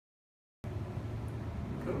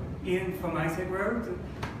Ian from iTechworld.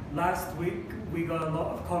 Last week we got a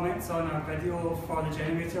lot of comments on our video for the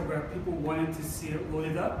generator where people wanted to see it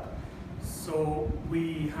loaded up. So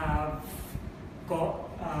we have got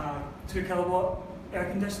a 2 kilowatt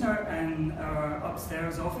air conditioner in our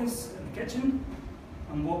upstairs office in the kitchen.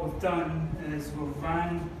 And what we've done is we've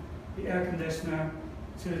ran the air conditioner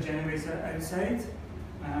to the generator outside.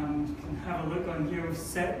 You can have a look on here. We've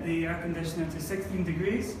set the air conditioner to 16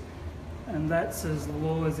 degrees. And that's as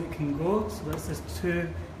low as it can go. So that's this 2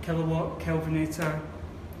 kilowatt Kelvinator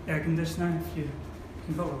air conditioner. If you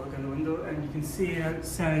can probably look in the window and you can see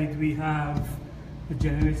outside we have the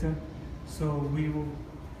generator. So we will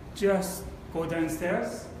just go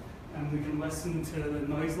downstairs and we can listen to the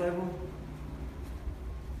noise level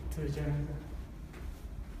to the generator.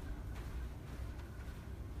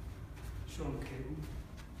 Show them the cable.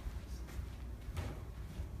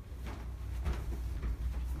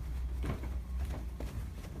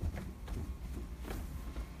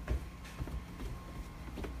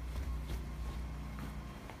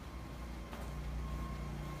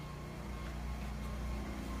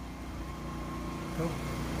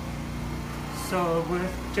 So the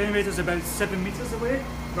generator's about 7 meters away,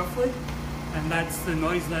 roughly, and that's the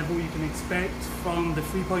noise level you can expect from the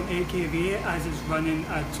 3.8 kVA as it's running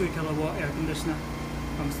a 2 kilowatt air conditioner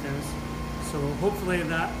upstairs. So hopefully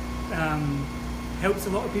that helps a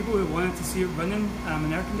lot of people who wanted to see it running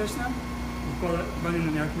an air conditioner. We've got it running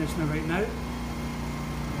an air conditioner right now,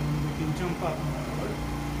 and we can jump up and have a look.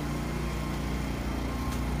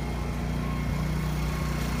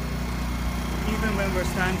 Even when we're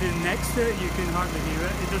standing next to it, you can hardly hear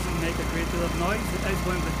it. It doesn't make a great deal of noise. It is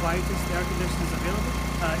one of the quietest air conditioners available,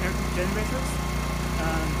 air generators.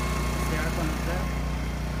 The aircon is there.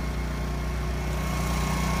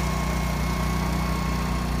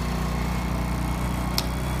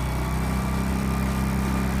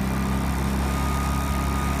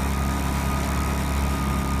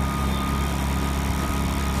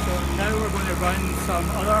 So now we're going to run some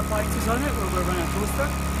other appliances on it, where we're running a toaster.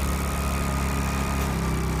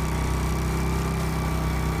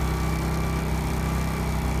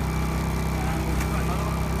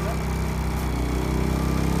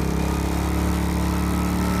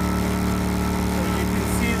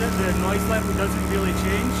 The noise level doesn't really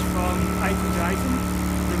change from item to item.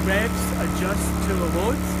 The revs adjust to the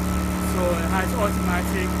load, so it has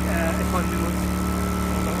automatic economy mode.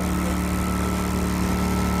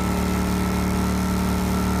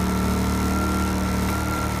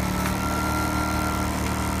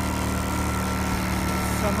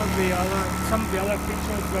 Some of the other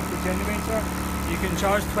features with the generator, you can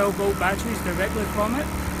charge 12-volt batteries directly from it.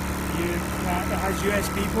 It has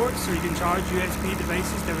USB ports, so you can charge USB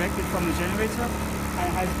devices directly from the generator, and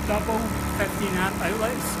it has double 15 amp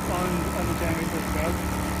outlets on the generator as well.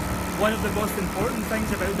 One of the most important things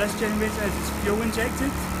about this generator is it's fuel injected,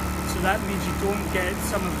 so that means you don't get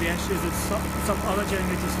some of the issues that some other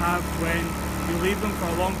generators have when you leave them for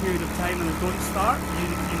a long period of time and they don't start.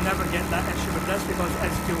 You never get that issue with this because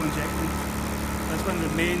it's fuel injected. That's one of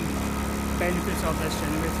the main benefits of this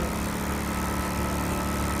generator.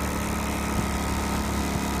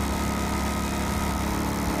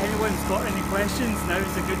 Anyone's got any questions, now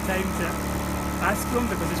is a good time to ask them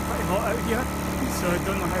because it's pretty hot out here, so I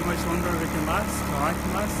don't know how much longer we can last, or I can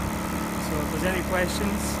last. So if there's any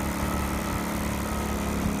questions.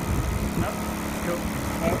 No? Cool.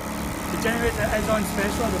 The generator is on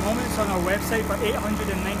special at the moment. It's on our website for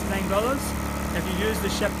 $899. If you use the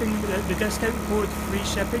shipping, the discount code free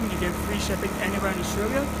shipping, you get free shipping anywhere in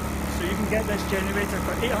Australia. So you can get this generator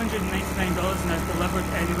for $899 and it's delivered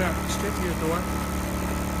anywhere, straight to your door.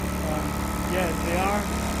 Yeah, they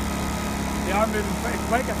are moving pretty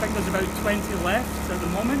quick. I think there's about 20 left at the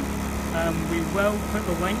moment. We will put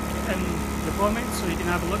the link in the comments so you can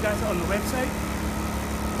have a look at it on the website.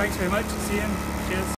 Thanks very much. See you. Cheers.